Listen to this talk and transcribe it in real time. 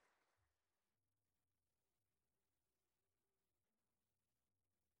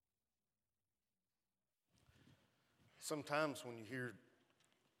Sometimes when you hear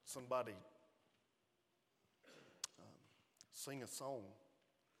somebody sing a song,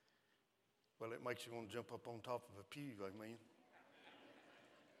 well, it makes you want to jump up on top of a pew, amen.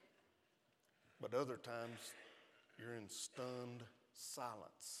 But other times, you're in stunned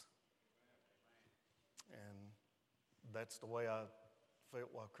silence. And that's the way I felt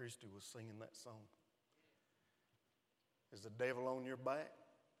while Christy was singing that song. Is the devil on your back?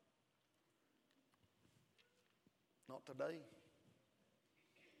 Not today.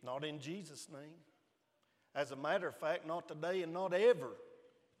 Not in Jesus' name. As a matter of fact, not today and not ever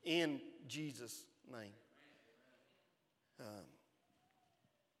in Jesus' name.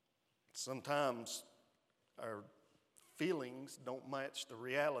 Sometimes our feelings don't match the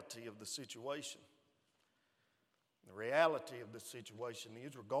reality of the situation. The reality of the situation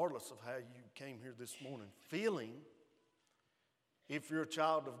is, regardless of how you came here this morning, feeling, if you're a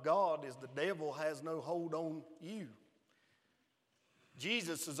child of God, is the devil has no hold on you.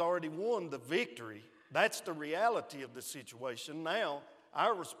 Jesus has already won the victory. That's the reality of the situation. Now,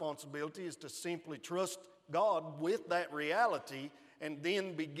 our responsibility is to simply trust God with that reality and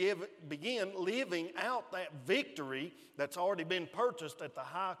then begin living out that victory that's already been purchased at the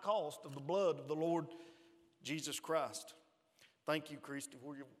high cost of the blood of the Lord Jesus Christ. Thank you, Christy.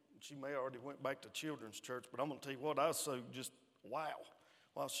 She may have already went back to children's church, but I'm going to tell you what, I was so just wow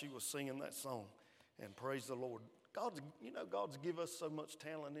while she was singing that song. And praise the Lord. God's given us so much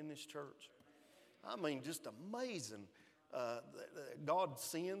talent in this church. I mean, just amazing. God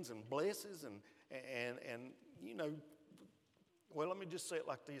sends and blesses and well, let me just say it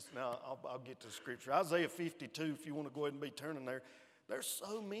like this. Now, I'll get to the scripture. Isaiah 52, if you want to go ahead and be turning there. There's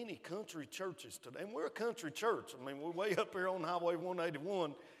so many country churches today. And we're a country church. I mean, we're way up here on Highway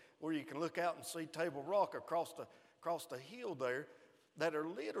 181 where you can look out and see Table Rock across the hill there that are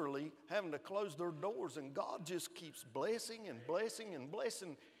literally having to close their doors. And God just keeps blessing and blessing and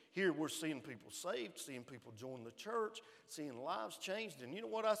blessing. Here we're seeing people saved, seeing people join the church, seeing lives changed. And you know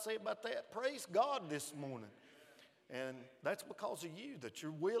what I say about that? Praise God this morning. And that's because of you, that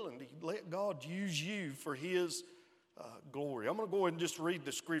you're willing to let God use you for His glory. I'm going to go ahead and just read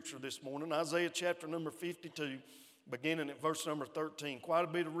the scripture this morning. Isaiah chapter number 52, beginning at verse number 13. Quite a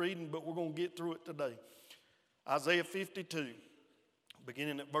bit of reading, but we're going to get through it today. Isaiah 52,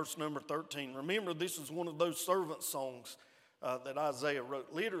 beginning at verse number 13. Remember, this is one of those servant songs that Isaiah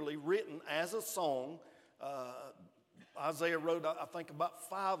wrote, literally written as a song. Isaiah wrote, I think, about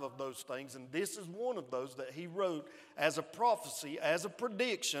 5 of those things, and this is one of those that he wrote as a prophecy, as a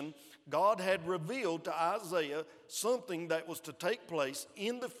prediction. God had revealed to Isaiah something that was to take place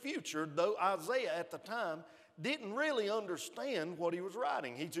in the future, though Isaiah at the time didn't really understand what he was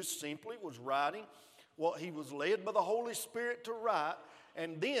writing. He just simply was writing what he was led by the Holy Spirit to write.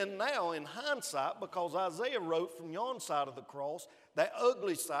 And then now in hindsight, because Isaiah wrote from yon side of the cross, that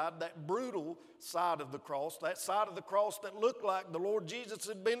ugly side, that brutal side of the cross, that side of the cross that looked like the Lord Jesus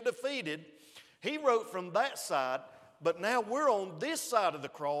had been defeated, he wrote from that side. But now we're on this side of the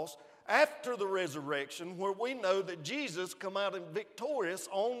cross after the resurrection, where we know that Jesus come out victorious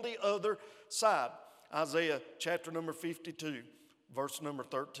on the other side. Isaiah chapter number 52, verse number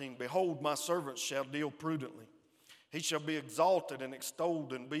 13. Behold, my servant shall deal prudently. He shall be exalted and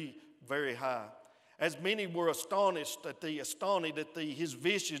extolled and be very high. As many were astonished at thee, his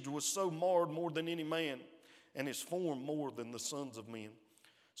visage was so marred more than any man, and his form more than the sons of men.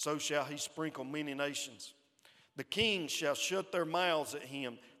 So shall he sprinkle many nations. The kings shall shut their mouths at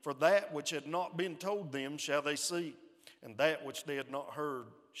him, for that which had not been told them shall they see, and that which they had not heard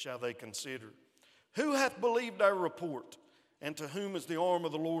shall they consider. Who hath believed our report, and to whom is the arm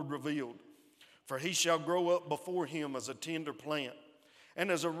of the Lord revealed? For he shall grow up before him as a tender plant, and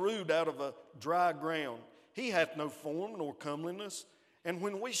as a root out of a dry ground. He hath no form nor comeliness, and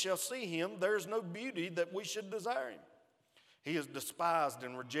when we shall see him, there is no beauty that we should desire him. He is despised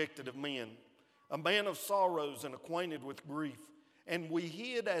and rejected of men, a man of sorrows and acquainted with grief, and we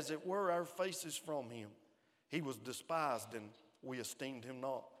hid, as it were, our faces from him. He was despised, and we esteemed him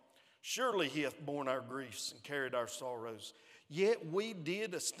not. Surely he hath borne our griefs and carried our sorrows, yet we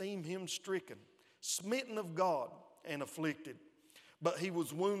did esteem him stricken, smitten of God, and afflicted. But he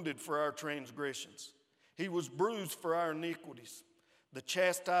was wounded for our transgressions. He was bruised for our iniquities. The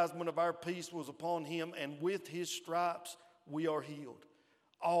chastisement of our peace was upon him, and with his stripes we are healed.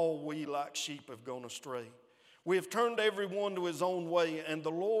 All we like sheep have gone astray. We have turned every one to his own way, and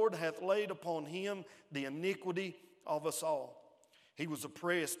the Lord hath laid upon him the iniquity of us all. He was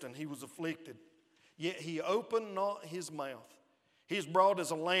oppressed and he was afflicted, yet he opened not his mouth. He is brought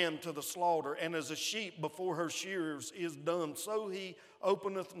as a lamb to the slaughter, and as a sheep before her shearers is dumb, so he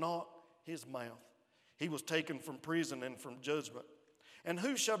openeth not his mouth. He was taken from prison and from judgment. And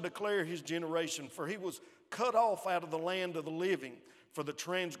who shall declare his generation? For he was cut off out of the land of the living. For the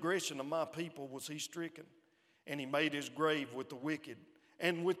transgression of my people was he stricken. And he made his grave with the wicked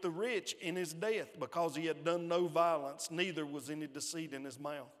and with the rich in his death, because he had done no violence, neither was any deceit in his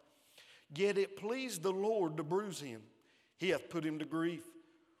mouth. Yet it pleased the Lord to bruise him. He hath put him to grief.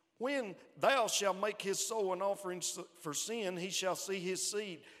 When thou shalt make his soul an offering for sin, he shall see his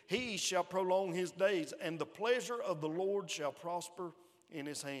seed. He shall prolong his days, and the pleasure of the Lord shall prosper in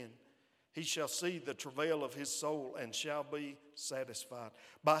his hand. He shall see the travail of his soul and shall be satisfied.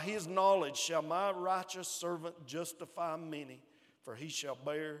 By his knowledge shall my righteous servant justify many, for he shall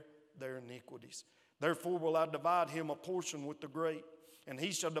bear their iniquities. Therefore will I divide him a portion with the great, and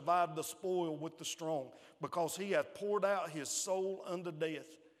he shall divide the spoil with the strong, because he hath poured out his soul unto death,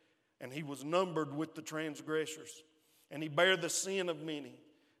 and he was numbered with the transgressors. And he bare the sin of many,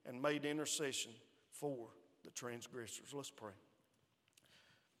 and made intercession for the transgressors. Let's pray.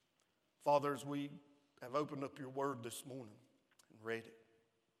 Father, as we have opened up your word this morning and read it,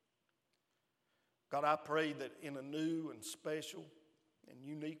 God, I pray that in a new and special and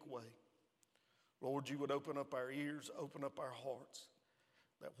unique way, Lord, you would open up our ears, open up our hearts,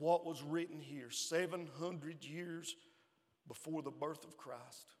 that what was written here 700 years before the birth of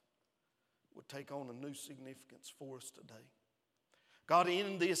Christ would take on a new significance for us today. God,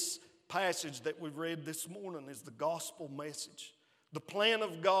 in this passage that we've read this morning is the gospel message, the plan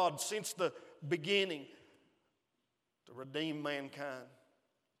of God since the beginning to redeem mankind.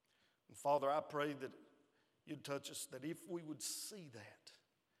 And Father, I pray that you'd touch us, that if we would see that,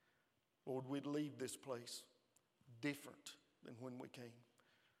 Lord, we'd leave this place different than when we came.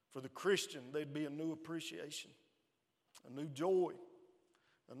 For the Christian, there'd be a new appreciation, a new joy,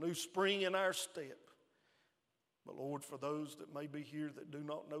 a new spring in our step. But Lord, for those that may be here that do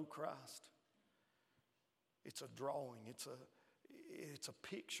not know Christ, it's a drawing, it's a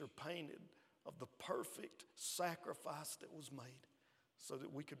picture painted of the perfect sacrifice that was made so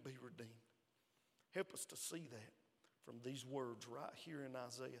that we could be redeemed. Help us to see that from these words right here in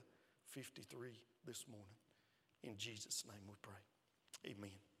Isaiah 53 this morning. In Jesus' name we pray.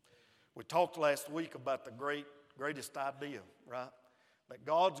 Amen. We talked last week about the greatest idea, right? That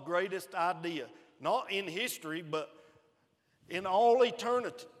God's greatest idea, not in history, but in all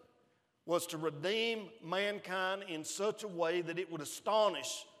eternity, was to redeem mankind in such a way that it would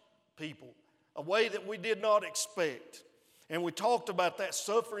astonish people, a way that we did not expect. And we talked about that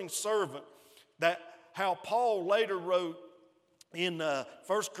suffering servant, that how Paul later wrote in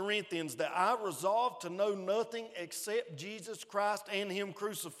 1 Corinthians that I resolved to know nothing except Jesus Christ and him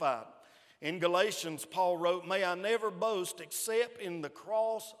crucified. In Galatians, Paul wrote, may I never boast except in the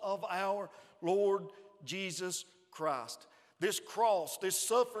cross of our Lord Jesus Christ. This cross, this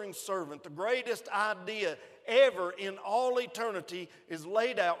suffering servant, the greatest idea ever in all eternity is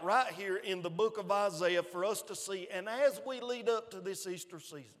laid out right here in the book of Isaiah for us to see. And as we lead up to this Easter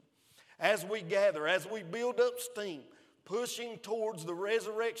season, as we gather, as we build up steam, pushing towards the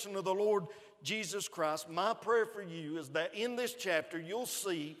resurrection of the Lord Jesus Christ, my prayer for you is that in this chapter you'll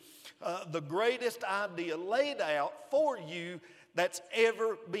see the greatest idea laid out for you that's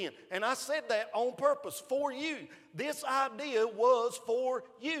ever been. And I said that on purpose, for you. This idea was for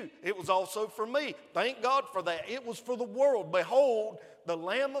you. It was also for me. Thank God for that. It was for the world. Behold, the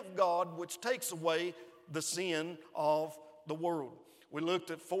Lamb of God which takes away the sin of the world. We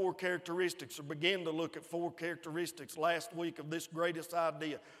looked at four characteristics, or began to look at four characteristics last week of this greatest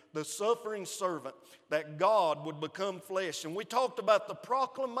idea. The suffering servant, that God would become flesh. And we talked about the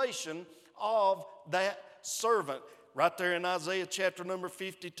proclamation of that servant. Right there in Isaiah chapter number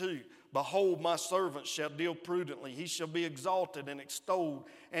 52. Behold, my servant shall deal prudently. He shall be exalted and extolled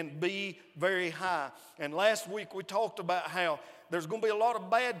and be very high. And last week we talked about how there's going to be a lot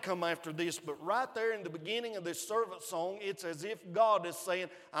of bad come after this, but right there in the beginning of this servant song, it's as if God is saying,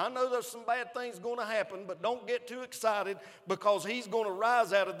 I know there's some bad things going to happen, but don't get too excited because he's going to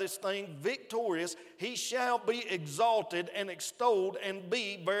rise out of this thing victorious. He shall be exalted and extolled and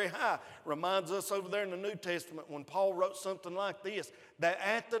be very high. Reminds us over there in the New Testament when Paul wrote something like this, that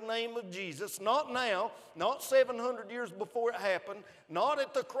at the name of Jesus, not now, not 700 years before it happened, not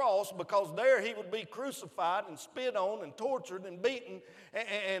at the cross, because there he would be crucified and spit on and tortured and beaten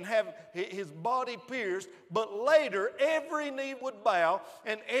and have his body pierced, but later every knee would bow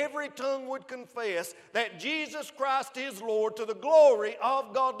and every tongue would confess that Jesus Christ is Lord to the glory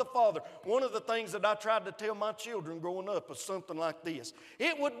of God the Father. One of the things that I tried to tell my children growing up was something like this.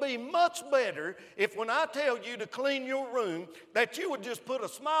 It would be much better if when I tell you to clean your room that you would just just put a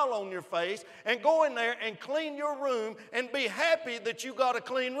smile on your face and go in there and clean your room and be happy that you got a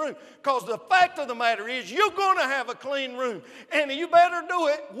clean room. Because the fact of the matter is you're going to have a clean room. And you better do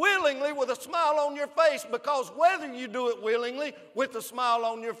it willingly with a smile on your face, because whether you do it willingly with a smile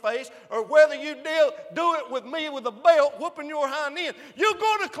on your face or whether you do it with me with a belt whooping your hind end, you're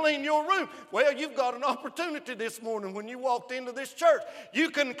going to clean your room. Well, you've got an opportunity this morning when you walked into this church.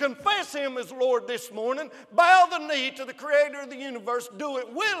 You can confess Him as Lord this morning, bow the knee to the Creator of the universe, do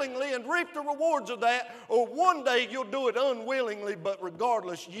it willingly and reap the rewards of that, or one day you'll do it unwillingly, but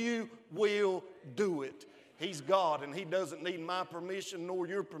regardless, you will do it. He's God, and He doesn't need my permission nor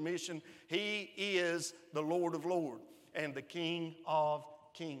your permission. He is the Lord of lords and the King of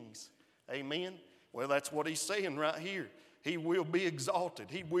kings. Amen? Well, that's what He's saying right here. He will be exalted.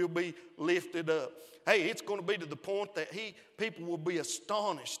 He will be lifted up. Hey, it's going to be to the point that people will be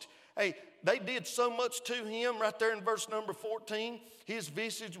astonished. Hey, they did so much to Him right there in verse number 14. His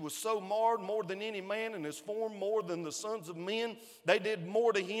visage was so marred more than any man, and His form more than the sons of men. They did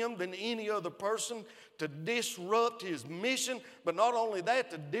more to Him than any other person to disrupt His mission, but not only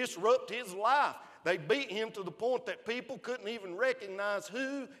that, to disrupt His life. They beat Him to the point that people couldn't even recognize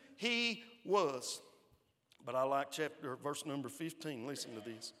who He was. But I like verse number 15. Listen to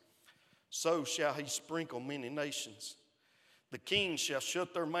this. So shall He sprinkle many nations. The kings shall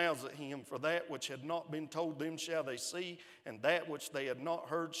shut their mouths at Him, for that which had not been told them shall they see, and that which they had not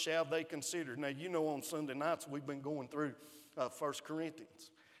heard shall they consider. Now, you know, on Sunday nights we've been going through 1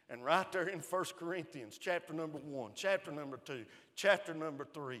 Corinthians. And right there in 1 Corinthians, chapter number 1, chapter number 2, chapter number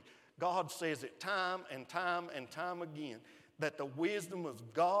 3, God says it time and time and time again, that the wisdom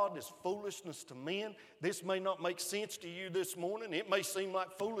of God is foolishness to men. This may not make sense to you this morning. It may seem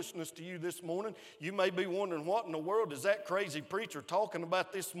like foolishness to you this morning. You may be wondering, what in the world is that crazy preacher talking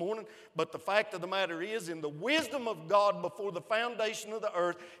about this morning? But the fact of the matter is, in the wisdom of God before the foundation of the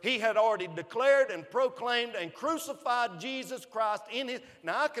earth, He had already declared and proclaimed and crucified Jesus Christ in His...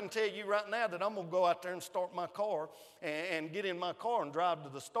 Now, I can tell you right now that I'm going to go out there and start my car and get in my car and drive to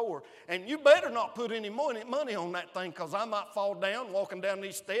the store. And you better not put any money on that thing, because I might fall down walking down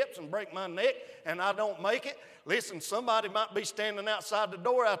these steps and break my neck and I don't make it. Listen, somebody might be standing outside the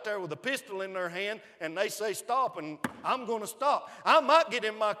door out there with a pistol in their hand, and they say stop, and I'm going to stop. I might get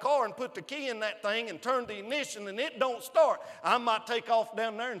in my car and put the key in that thing and turn the ignition, and it don't start. I might take off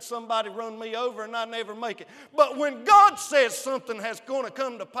down there and somebody run me over and I never make it. But when God says something has going to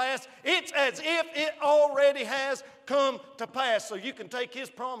come to pass, it's as if it already has come to pass. So you can take His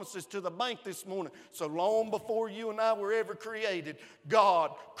promises to the bank this morning. So long before you and I were ever created,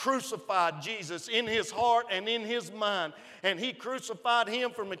 God crucified Jesus in His heart and in His mind. And He crucified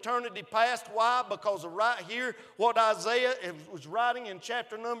Him from eternity past. Why? Because of right here what Isaiah was writing in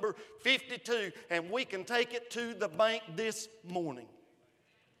chapter number 52. And we can take it to the bank this morning.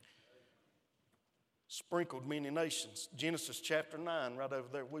 Sprinkled many nations. Genesis chapter 9 right over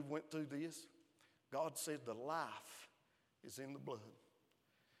there. We went through this. God said the life is in the blood.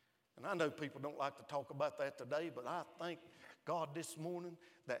 And I know people don't like to talk about that today, but I thank God this morning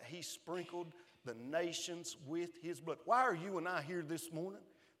that He sprinkled the nations with His blood. Why are you and I here this morning?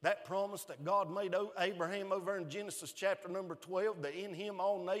 That promise that God made Abraham over in Genesis chapter number 12, that in Him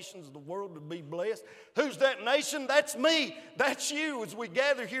all nations of the world would be blessed. Who's that nation? That's me. That's you as we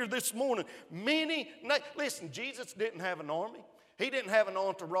gather here this morning. Listen, Jesus didn't have an army. He didn't have an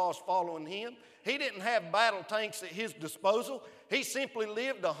entourage following Him. He didn't have battle tanks at His disposal. He simply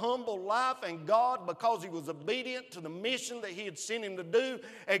lived a humble life, and God, because He was obedient to the mission that He had sent Him to do,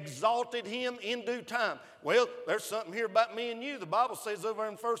 exalted Him in due time. Well, there's something here about me and you. The Bible says over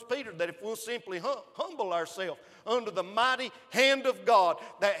in 1 Peter that if we'll simply humble ourselves under the mighty hand of God,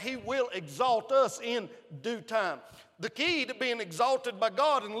 that He will exalt us in due time. The key to being exalted by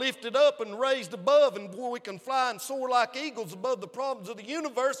God and lifted up and raised above, and where we can fly and soar like eagles above the problems of the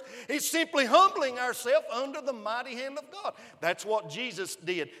universe, is simply humbling ourselves under the mighty hand of God. That's what Jesus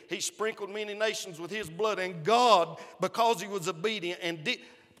did. He sprinkled many nations with His blood, and God, because He was obedient and did.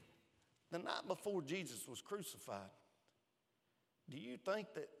 The night before Jesus was crucified, do you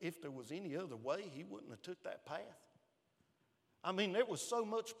think that if there was any other way, He wouldn't have took that path? I mean, there was so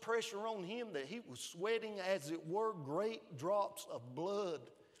much pressure on Him that He was sweating, as it were, great drops of blood.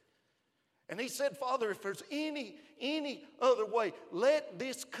 And He said, Father, if there's any other way, let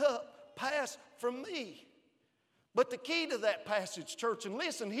this cup pass from me. But the key to that passage, church, and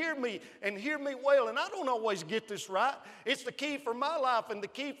listen, hear me well, and I don't always get this right. It's the key for my life and the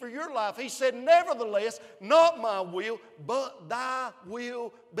key for your life. He said, nevertheless, not my will, but thy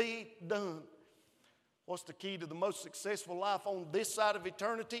will be done. What's the key to the most successful life on this side of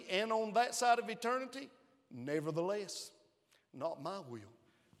eternity and on that side of eternity? Nevertheless. Not my will,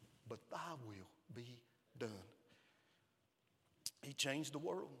 but thy will be done. He changed the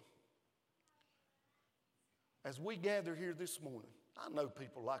world. As we gather here this morning, I know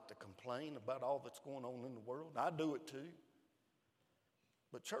people like to complain about all that's going on in the world. I do it too.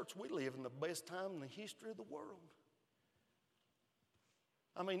 But church, we live in the best time in the history of the world.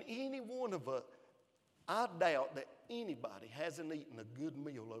 I mean, any one of us, I doubt that anybody hasn't eaten a good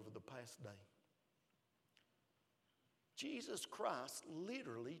meal over the past day. Jesus Christ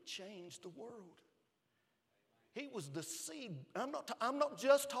literally changed the world. He was the seed. I'm not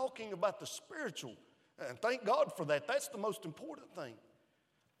just talking about the spiritual, and thank God for that. That's the most important thing.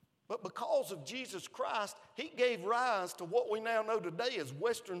 But because of Jesus Christ, He gave rise to what we now know today as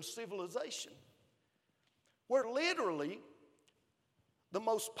Western civilization, where literally the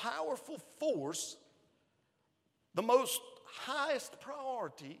most powerful force, the most highest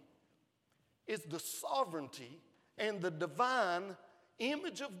priority is the sovereignty and the divine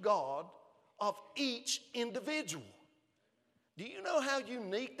image of God of each individual. Do you know how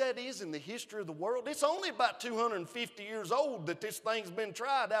unique that is in the history of the world? It's only about 250 years old that this thing's been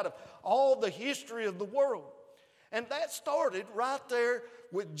tried out of all the history of the world. And that started right there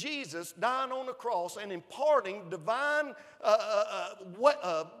with Jesus dying on the cross and imparting divine,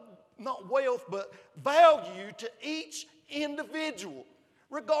 not wealth, but value to each individual,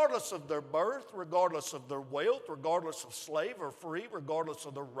 regardless of their birth, regardless of their wealth, regardless of slave or free, regardless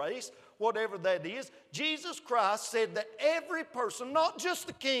of their race, whatever that is. Jesus Christ said that every person, not just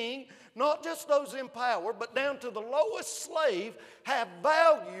the king, not just those in power, but down to the lowest slave, have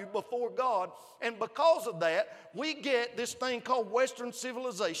value before God. And because of that, we get this thing called Western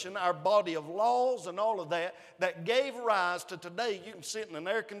civilization, our body of laws and all of that, that gave rise to today. You can sit in an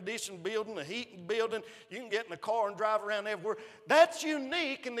air-conditioned building, a heating building, you can get in a car and drive around everywhere. That's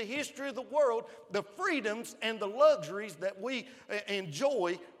unique in the history of the world, the freedoms and the luxuries that we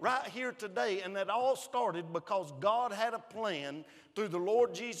enjoy right here today. And that all started because God had a plan through the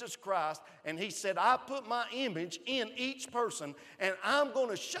Lord Jesus Christ, and He said, I put my image in each person, and I'm going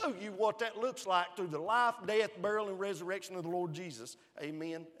to show you what that looks like through the life, death, burial, and resurrection of the Lord Jesus.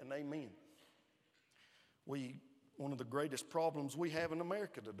 Amen and amen. One of the greatest problems we have in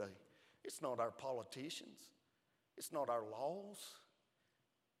America today, it's not our politicians, it's not our laws,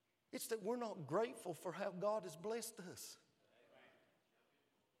 it's that we're not grateful for how God has blessed us.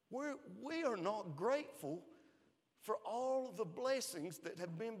 We are not grateful for all of the blessings that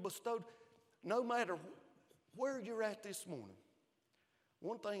have been bestowed, no matter where you're at this morning.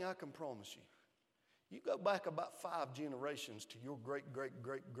 One thing I can promise you, you go back about 5 generations to your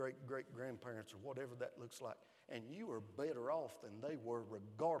great-great-great-great-great-grandparents or whatever that looks like, and you are better off than they were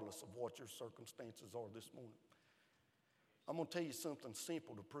regardless of what your circumstances are this morning. I'm going to tell you something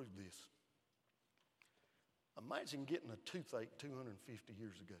simple to prove this. Imagine getting a toothache 250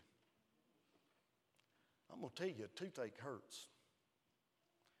 years ago. I'm going to tell you, a toothache hurts.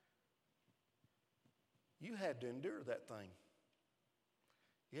 You had to endure that thing.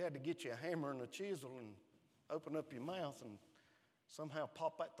 You had to get you a hammer and a chisel and open up your mouth and somehow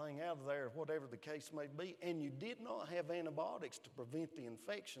pop that thing out of there, whatever the case may be. And you did not have antibiotics to prevent the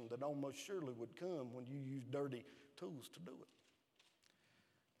infection that almost surely would come when you use dirty tools to do it.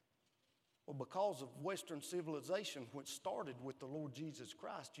 Well, because of Western civilization, which started with the Lord Jesus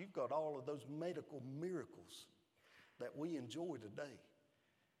Christ, you've got all of those medical miracles that we enjoy today.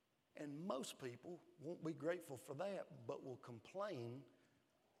 And most people won't be grateful for that, but will complain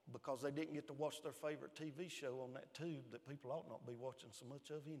because they didn't get to watch their favorite TV show on that tube that people ought not be watching so much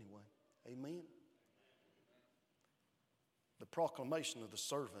of anyway. Amen? The proclamation of the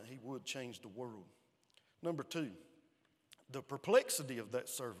servant, he would change the world. Number 2, the perplexity of that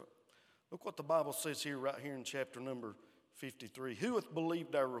servant. Look what the Bible says here, right here in chapter number 53. Who hath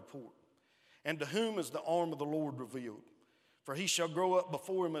believed our report? And to whom is the arm of the Lord revealed? For he shall grow up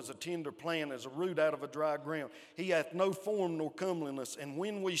before him as a tender plant, as a root out of a dry ground. He hath no form nor comeliness, and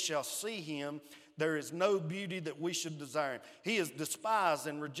when we shall see him, there is no beauty that we should desire him. He is despised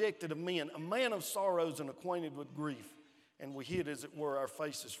and rejected of men, a man of sorrows and acquainted with grief. And we hid, as it were, our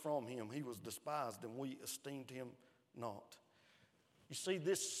faces from him. He was despised, and we esteemed him not. You see,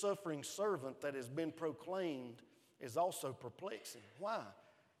 this suffering servant that has been proclaimed is also perplexing. Why?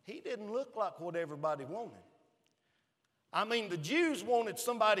 He didn't look like what everybody wanted. I mean, the Jews wanted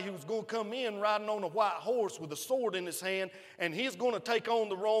somebody who was going to come in riding on a white horse with a sword in his hand, and he's going to take on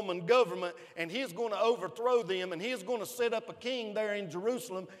the Roman government, and he's going to overthrow them, and he's going to set up a king there in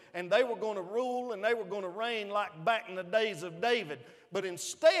Jerusalem, and they were going to rule and they were going to reign like back in the days of David. But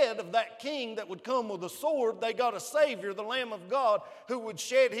instead of that king that would come with a sword, they got a Savior, the Lamb of God, who would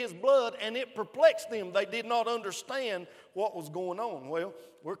shed his blood, and it perplexed them. They did not understand what was going on. Well,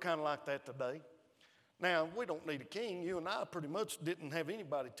 we're kind of like that today. Now, we don't need a king. You and I pretty much didn't have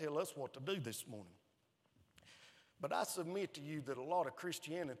anybody tell us what to do this morning. But I submit to you that a lot of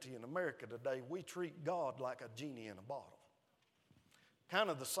Christianity in America today, we treat God like a genie in a bottle. Kind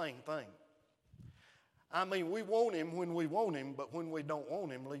of the same thing. I mean, we want him when we want him, but when we don't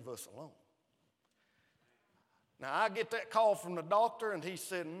want him, leave us alone. Now, I get that call from the doctor, and he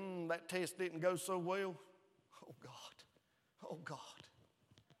said, that test didn't go so well. Oh, God. Oh, God.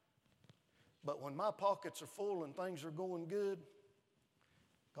 But when my pockets are full and things are going good,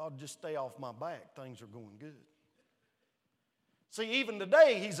 God, just stay off my back. Things are going good. See, even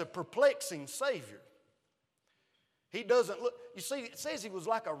today, he's a perplexing Savior. He doesn't look, you see, it says he was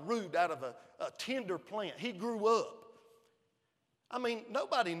like a root out of a tender plant. He grew up. I mean,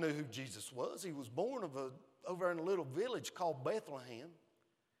 nobody knew who Jesus was. He was born over in a little village called Bethlehem.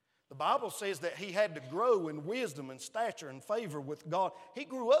 The Bible says that he had to grow in wisdom and stature and favor with God. He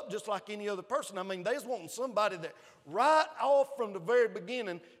grew up just like any other person. I mean, they was wanting somebody that right off from the very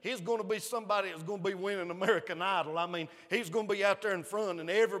beginning, he's going to be somebody that's going to be winning American Idol. I mean, he's going to be out there in front and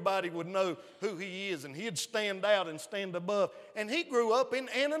everybody would know who he is and he'd stand out and stand above. And he grew up in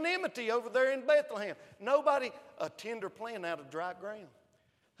anonymity over there in Bethlehem. Nobody, a tender plant out of dry ground.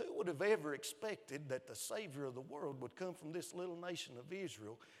 Who would have ever expected that the Savior of the world would come from this little nation of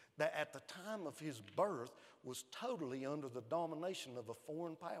Israel that at the time of his birth was totally under the domination of a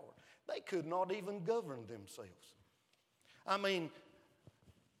foreign power? They could not even govern themselves. I mean,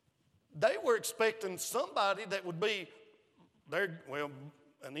 they were expecting somebody that would be an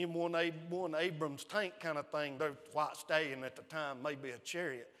M1 Abrams tank kind of thing, their white stallion at the time, maybe a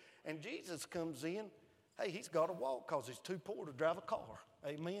chariot. And Jesus comes in, hey, he's got to walk because he's too poor to drive a car.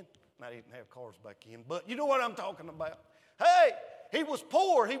 Amen? Now, they didn't have cars back then, but you know what I'm talking about. Hey, he was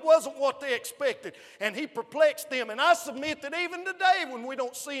poor. He wasn't what they expected, and he perplexed them. And I submit that even today when we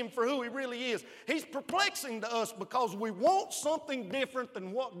don't see him for who he really is, he's perplexing to us because we want something different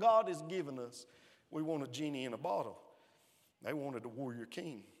than what God has given us. We want a genie in a bottle. They wanted a warrior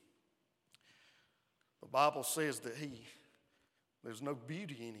king. The Bible says that there's no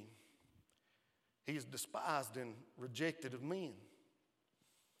beauty in him. He is despised and rejected of men.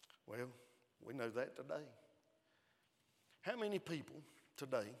 Well, we know that today. How many people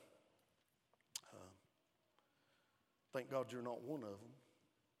today, thank God you're not one of them,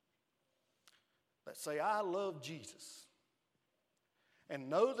 that say, I love Jesus, and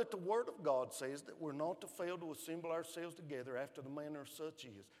know that the Word of God says that we're not to fail to assemble ourselves together after the manner of such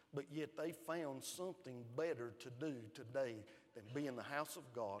is, but yet they found something better to do today than be in the house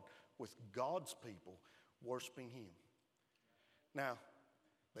of God with God's people worshiping him. Now,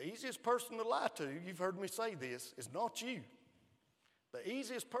 the easiest person to lie to, you've heard me say this, is not you. The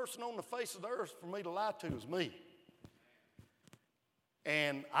easiest person on the face of the earth for me to lie to is me.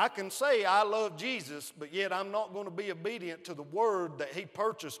 And I can say I love Jesus, but yet I'm not going to be obedient to the word that he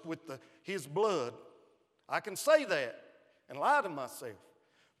purchased with his blood. I can say that and lie to myself.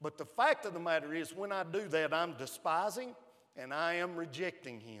 But the fact of the matter is, when I do that, I'm despising and I am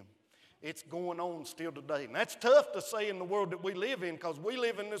rejecting him. It's going on still today. And that's tough to say in the world that we live in, because we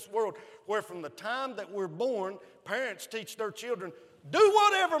live in this world where from the time that we're born, parents teach their children, do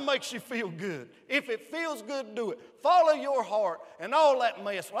whatever makes you feel good. If it feels good, do it. Follow your heart and all that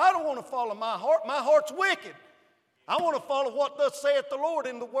mess. Well, I don't want to follow my heart. My heart's wicked. I want to follow what thus saith the Lord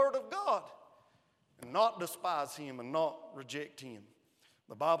in the Word of God and not despise him and not reject him.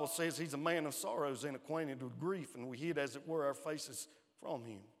 The Bible says he's a man of sorrows and acquainted with grief, and we hid, as it were, our faces from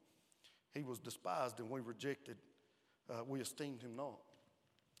him. He was despised and we rejected, we esteemed him not.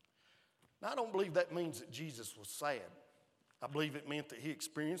 Now, I don't believe that means that Jesus was sad. I believe it meant that he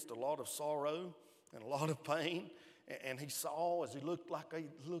experienced a lot of sorrow and a lot of pain. And he saw, as he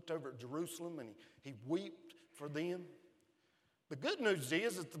looked over at Jerusalem, and he wept for them. The good news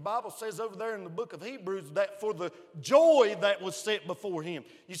is that the Bible says over there in the book of Hebrews that for the joy that was set before him.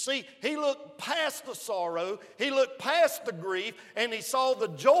 You see, he looked past the sorrow, he looked past the grief, and he saw the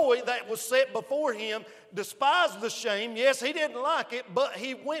joy that was set before him, despised the shame. Yes, he didn't like it, but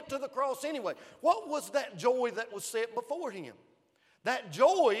he went to the cross anyway. What was that joy that was set before him? That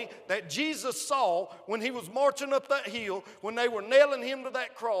joy that Jesus saw when he was marching up that hill, when they were nailing him to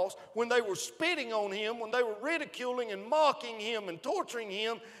that cross, when they were spitting on him, when they were ridiculing and mocking him and torturing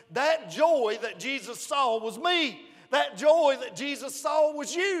him, that joy that Jesus saw was me. That joy that Jesus saw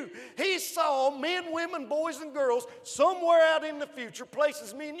was you. He saw men, women, boys, and girls somewhere out in the future,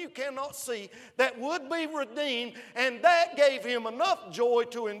 places me and you cannot see, that would be redeemed, and that gave him enough joy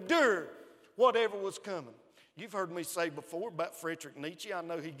to endure whatever was coming. You've heard me say before about Friedrich Nietzsche. I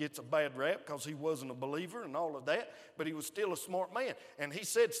know he gets a bad rap because he wasn't a believer and all of that, but he was still a smart man. And he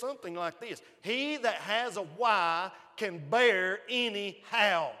said something like this: he that has a why can bear any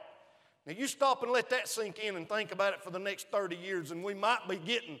how. Now you stop and let that sink in and think about it for the next 30 years and we might be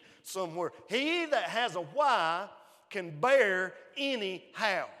getting somewhere. He that has a why can bear any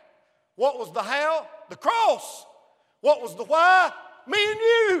how. What was the how? The cross. What was the why? Me and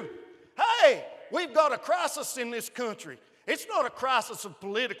you. Hey, we've got a crisis in this country. It's not a crisis of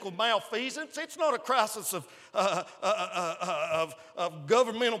political malfeasance. It's not a crisis of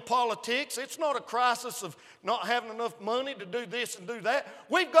governmental politics. It's not a crisis of not having enough money to do this and do that.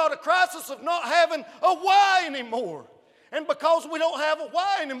 We've got a crisis of not having a why anymore. And because we don't have a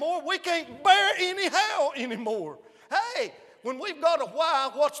why anymore, we can't bear any how anymore. Hey, when we've got a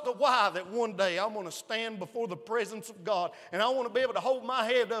why, what's the why? That one day I'm going to stand before the presence of God and I want to be able to hold my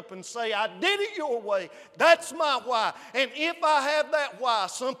head up and say, I did it your way. That's my why. And if I have that why,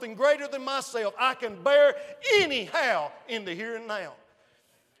 something greater than myself, I can bear anyhow in the here and now.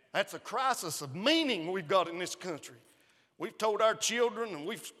 That's a crisis of meaning we've got in this country. We've told our children and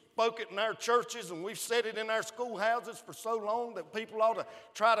we've spoke it in our churches and we've said it in our schoolhouses for so long that people ought to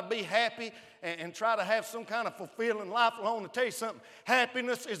try to be happy and try to have some kind of fulfilling life. I want to tell you something.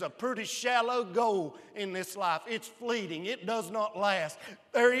 Happiness is a pretty shallow goal in this life. It's fleeting. It does not last.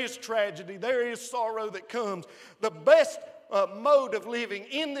 There is tragedy. There is sorrow that comes. The best mode of living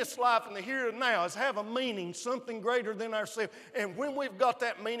in this life in the here and now is have a meaning, something greater than ourselves. And when we've got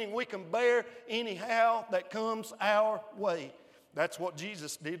that meaning, we can bear anyhow that comes our way. That's what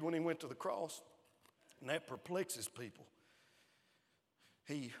Jesus did when he went to the cross. And that perplexes people.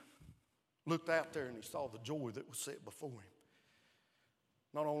 He looked out there and he saw the joy that was set before him.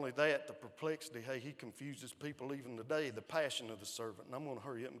 Not only that, the perplexity, hey, he confuses people even today, the passion of the servant. And I'm going to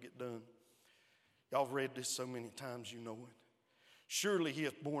hurry up and get done. Y'all have read this so many times, you know it. Surely he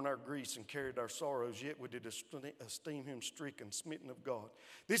hath borne our griefs and carried our sorrows, yet we did esteem him stricken, smitten of God.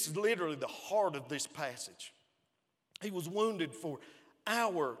 This is literally the heart of this passage. He was wounded for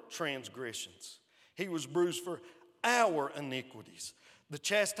our transgressions. He was bruised for our iniquities. The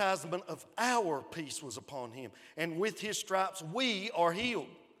chastisement of our peace was upon him. And with his stripes we are healed.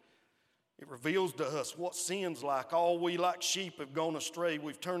 It reveals to us what sin's like. All we like sheep have gone astray.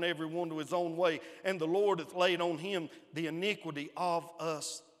 We've turned every one to his own way. And the Lord hath laid on him the iniquity of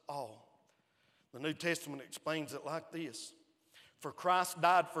us all. The New Testament explains it like this. For Christ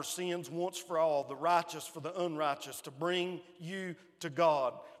died for sins once for all, the righteous for the unrighteous, to bring you to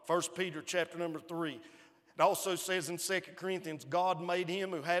God. 1 Peter chapter number 3. It also says in 2 Corinthians, God made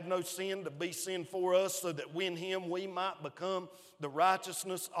him who had no sin to be sin for us, so that in him we might become the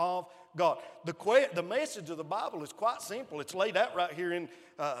righteousness of God. The message of the Bible is quite simple. It's laid out right here in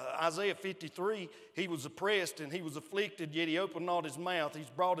Isaiah 53. He was oppressed and he was afflicted, yet he opened not his mouth. He's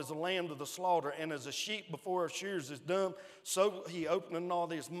brought as a lamb to the slaughter, and as a sheep before her shears is dumb, so he opened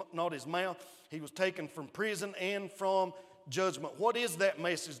not his mouth. He was taken from prison and from judgment. What is that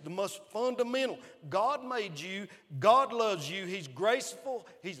message? The most fundamental. God made you. God loves you. He's graceful.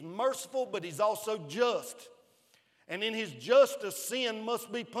 He's merciful, but he's also just. And in his justice, sin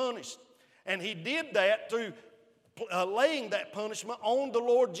must be punished. And he did that through laying that punishment on the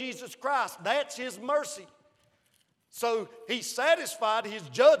Lord Jesus Christ. That's his mercy. So he satisfied his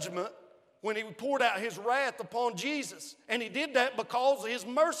judgment when he poured out his wrath upon Jesus. And he did that because of his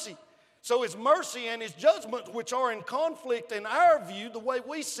mercy. So his mercy and his judgment, which are in conflict in our view, the way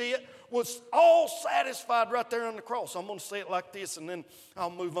we see it, was all satisfied right there on the cross. I'm going to say it like this and then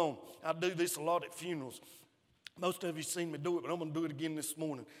I'll move on. I do this a lot at funerals. Most of you have seen me do it, but I'm going to do it again this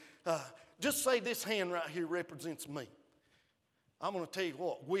morning. Just say this hand right here represents me. I'm going to tell you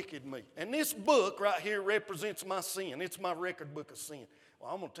what, wicked me. And this book right here represents my sin. It's my record book of sin. Well,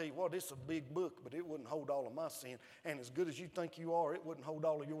 I'm going to tell you what, it's a big book, but it wouldn't hold all of my sin. And as good as you think you are, it wouldn't hold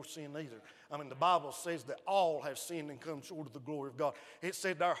all of your sin either. I mean, the Bible says that all have sinned and come short of the glory of God. It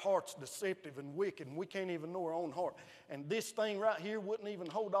said our heart's deceptive and wicked, and we can't even know our own heart. And this thing right here wouldn't even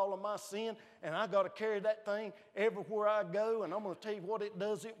hold all of my sin, and I got to carry that thing everywhere I go. And I'm going to tell you what it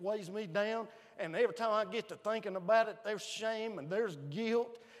does. It weighs me down. And every time I get to thinking about it, there's shame and there's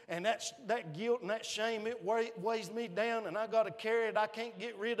guilt. And that guilt and that shame, it weighs me down, and I got to carry it. I can't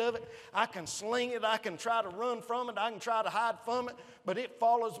get rid of it. I can sling it. I can try to run from it. I can try to hide from it, but it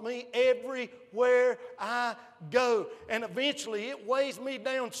follows me everywhere I go. And eventually it weighs me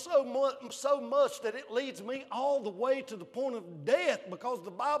down so much that it leads me all the way to the point of death, because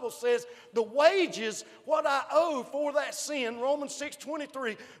the Bible says the wages, what I owe for that sin, Romans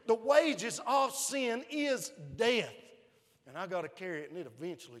 6:23, the wages of sin is death. And I got to carry it, and it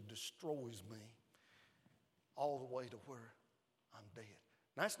eventually destroys me. all the way to where I'm dead.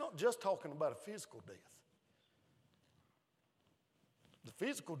 Now, it's not just talking about a physical death. The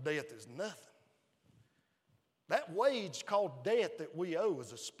physical death is nothing. That wage called death that we owe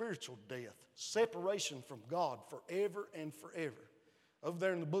is a spiritual death, separation from God forever and forever. Over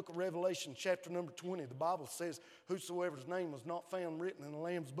there in the book of Revelation, chapter number 20, the Bible says, whosoever's name was not found written in the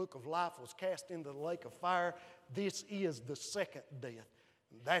Lamb's book of life was cast into the lake of fire. This is the second death.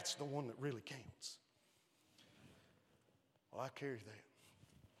 And that's the one that really counts. Well, I carry that.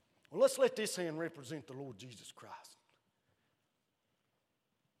 Well, let's let this hand represent the Lord Jesus Christ.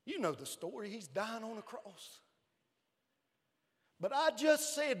 You know the story. He's dying on a cross. But I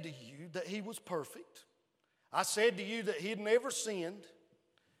just said to you that he was perfect. I said to you that he had never sinned.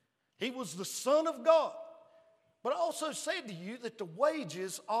 He was the Son of God. But I also said to you that the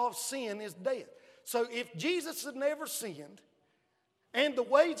wages of sin is death. So if Jesus had never sinned, and the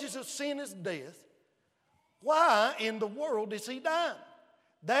wages of sin is death, why in the world is he dying?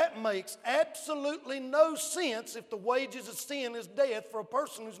 That makes absolutely no sense if the wages of sin is death for a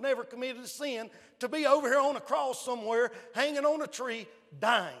person who's never committed a sin to be over here on a cross somewhere, hanging on a tree,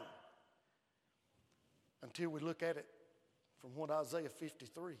 dying. Until we look at it from what Isaiah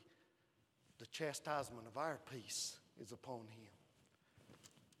 53, the chastisement of our peace is upon him.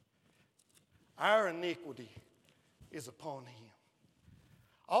 Our iniquity is upon him.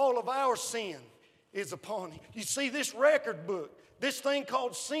 All of our sin is upon him. You see, this record book, this thing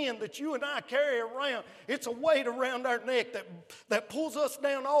called sin that you and I carry around, it's a weight around our neck that pulls us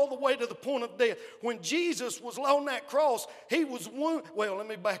down all the way to the point of death. When Jesus was on that cross, he was wounded. Well, let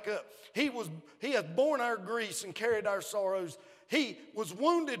me back up. He has borne our griefs and carried our sorrows. He was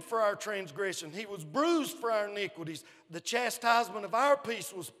wounded for our transgression. He was bruised for our iniquities. The chastisement of our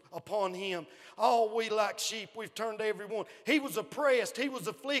peace was upon him. All we like sheep, we've turned to every one. He was oppressed. He was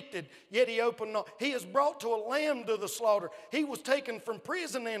afflicted, yet he opened not. He is brought to a lamb to the slaughter. He was taken from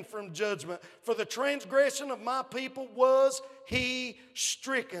prison and from judgment. For the transgression of my people was he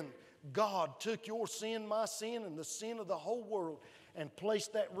stricken. God took your sin, my sin, and the sin of the whole world and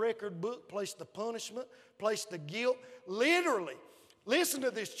placed that record book, placed the punishment, placed the guilt, literally, listen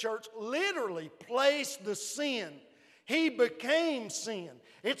to this, church, literally placed the sin. He became sin.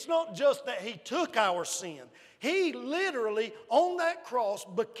 It's not just that he took our sin. He literally, on that cross,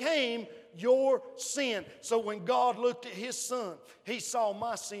 became your sin. So when God looked at his son, he saw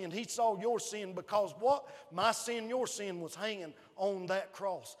my sin. He saw your sin because what? My sin, your sin was hanging on that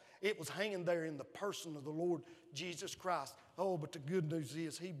cross. It was hanging there in the person of the Lord Jesus Christ. Oh, but the good news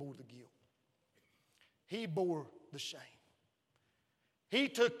is he bore the guilt. He bore the shame. He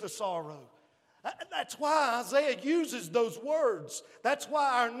took the sorrow. That's why Isaiah uses those words. That's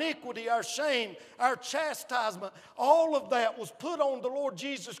why our iniquity, our shame, our chastisement, all of that was put on the Lord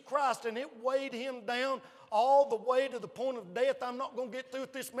Jesus Christ, and it weighed him down all the way to the point of death. I'm not going to get through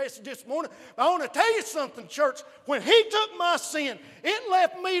with this message this morning. I want to tell you something, church. When he took my sin, it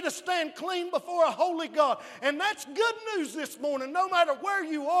left me to stand clean before a holy God. And that's good news this morning. No matter where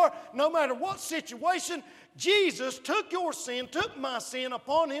you are, no matter what situation, Jesus took your sin, took my sin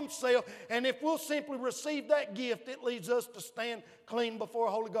upon himself, and if we'll simply receive that gift, it leads us to stand clean before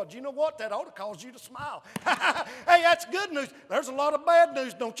a holy God. Do you know what? That ought to cause you to smile. Hey, that's good news. There's a lot of bad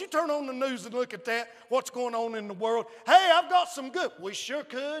news. Don't you turn on the news and look at that, what's going on in the world. Hey, I've got some good. We sure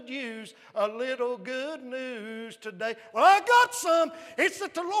could use a little good news today. Well, I got some. It's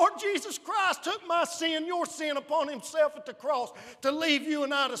that the Lord Jesus Christ took my sin, your sin, upon himself at the cross to leave you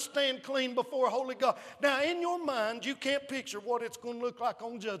and I to stand clean before a holy God. Now, in your mind, you can't picture what it's going to look like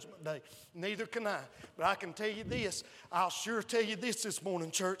on Judgment Day. Neither can I. But I can tell you this. I'll sure tell you this morning,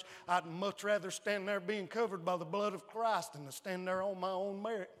 church. I'd much rather stand there being covered by the blood of Christ than to stand there on my own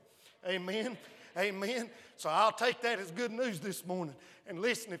merit. Amen. Amen. So I'll take that as good news this morning. And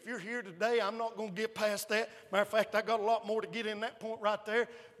listen, if you're here today, I'm not going to get past that. Matter of fact, I got a lot more to get in that point right there.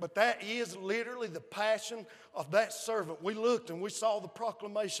 But that is literally the passion of that servant. We looked and we saw the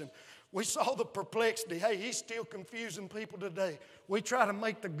proclamation. We saw the perplexity. Hey, he's still confusing people today. We try to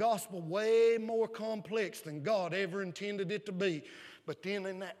make the gospel way more complex than God ever intended it to be. But then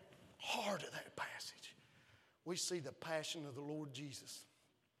in that heart of that passage, we see the passion of the Lord Jesus.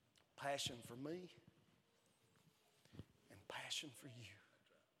 Passion for me and passion for you.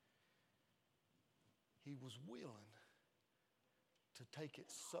 He was willing to take it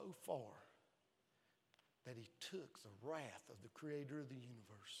so far that he took the wrath of the creator of the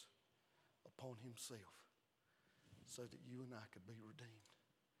universe upon himself so that you and I could be redeemed.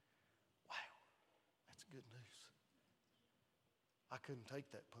 Wow, that's good news. I couldn't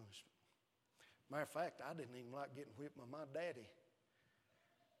take that punishment. Matter of fact, I didn't even like getting whipped by my daddy.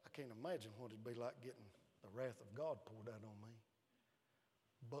 I can't imagine what it'd be like getting the wrath of God poured out on me.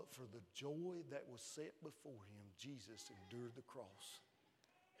 But for the joy that was set before him, Jesus endured the cross.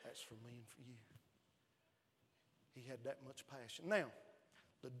 That's for me and for you. He had that much passion. Now,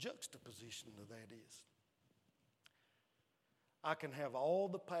 the juxtaposition to that is, I can have all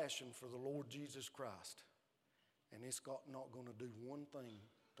the passion for the Lord Jesus Christ, and it's not going to do one thing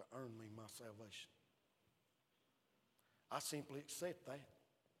to earn me my salvation. I simply accept that.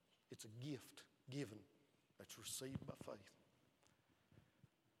 It's a gift given that's received by faith.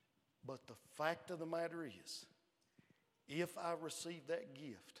 But the fact of the matter is, if I receive that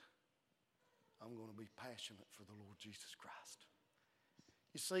gift, I'm going to be passionate for the Lord Jesus Christ.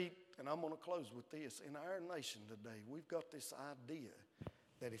 You see, and I'm going to close with this. In our nation today, we've got this idea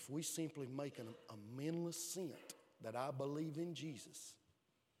that if we simply make a mental assent that I believe in Jesus,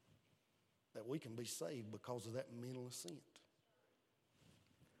 that we can be saved because of that mental assent.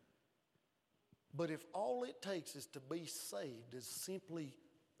 But if all it takes is to be saved is simply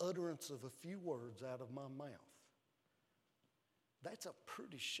utterance of a few words out of my mouth, that's a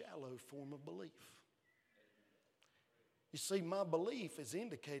pretty shallow form of belief. You see, my belief is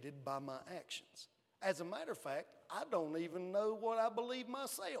indicated by my actions. As a matter of fact, I don't even know what I believe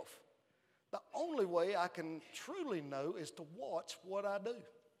myself. The only way I can truly know is to watch what I do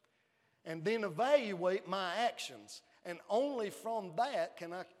and then evaluate my actions. And only from that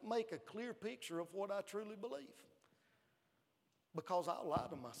can I make a clear picture of what I truly believe. Because I'll lie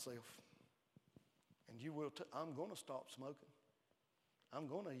to myself. And you will too. I'm going to stop smoking. I'm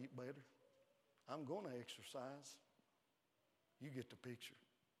going to eat better. I'm going to exercise. You get the picture.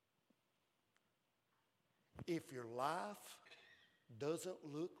 If your life doesn't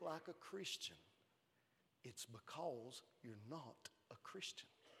look like a Christian, it's because you're not a Christian.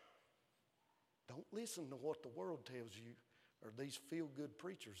 Don't listen to what the world tells you or these feel-good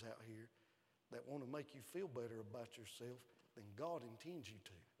preachers out here that want to make you feel better about yourself than God intends you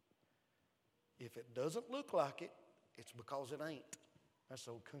to. If it doesn't look like it, it's because it ain't. That's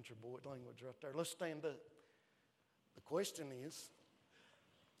old country boy language right there. Let's stand up. The question is,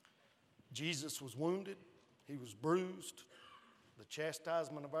 Jesus was wounded, he was bruised, the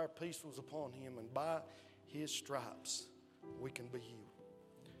chastisement of our peace was upon him, and by his stripes we can be healed.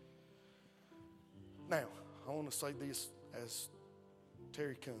 Now, I want to say this as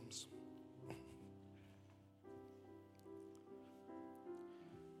Terry comes.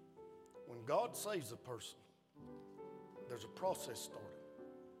 When God saves a person, there's a process started.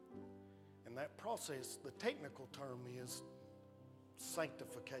 And that process, the technical term is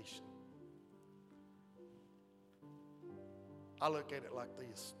sanctification. I look at it like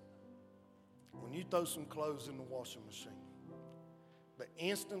this. When you throw some clothes in the washing machine, the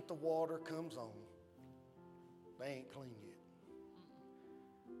instant the water comes on, they ain't clean yet.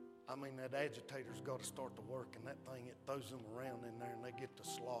 I mean, that agitator's got to start to work, and that thing, it throws them around in there, and they get to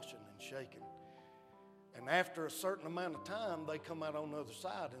sloshing and shaking. And after a certain amount of time, they come out on the other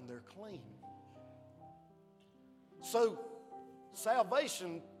side, and they're clean. So,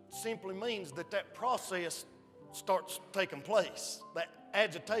 salvation simply means that process starts taking place, that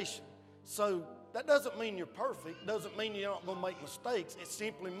agitation. So, that doesn't mean you're perfect, doesn't mean you're not going to make mistakes. It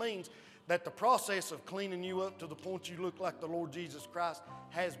simply means that the process of cleaning you up to the point you look like the Lord Jesus Christ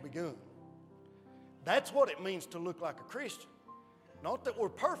has begun. That's what it means to look like a Christian. Not that we're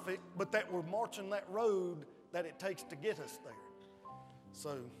perfect, but that we're marching that road that it takes to get us there.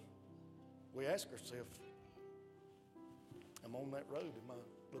 So we ask ourselves, I'm on that road. Am I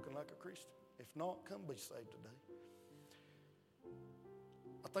looking like a Christian? If not, come be saved today.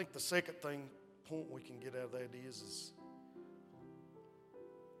 I think the second point we can get out of that is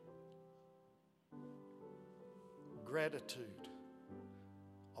gratitude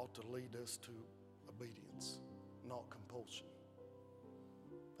ought to lead us to obedience, not compulsion.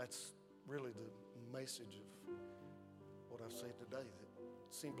 That's really the message of what I've said today, that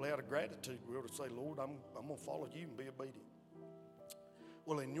simply out of gratitude we ought to say, Lord, I'm going to follow you and be obedient.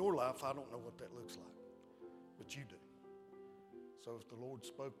 Well, in your life, I don't know what that looks like, but you do. So if the Lord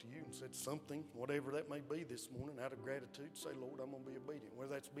spoke to you and said something, whatever that may be this morning, out of gratitude, say, Lord, I'm going to be obedient.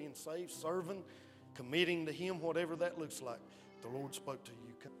 Whether that's being saved, serving, committing to Him, whatever that looks like, the Lord spoke to you.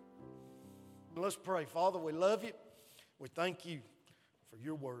 Let's pray. Father, we love you. We thank you for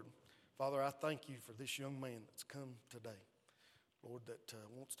your word. Father, I thank you for this young man that's come today, Lord, that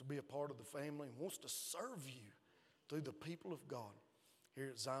wants to be a part of the family and wants to serve you through the people of God here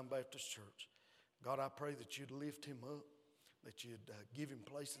at Zion Baptist Church. God, I pray that you'd lift him up, that you'd give him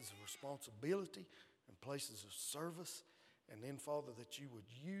places of responsibility and places of service, and then, Father, that you would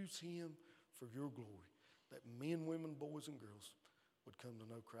use him for your glory, that men, women, boys, and girls would come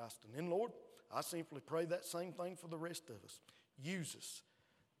to know Christ. And then, Lord, I simply pray that same thing for the rest of us. Use us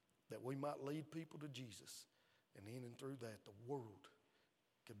that we might lead people to Jesus. And in and through that, the world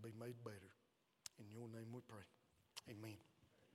could be made better. In your name we pray.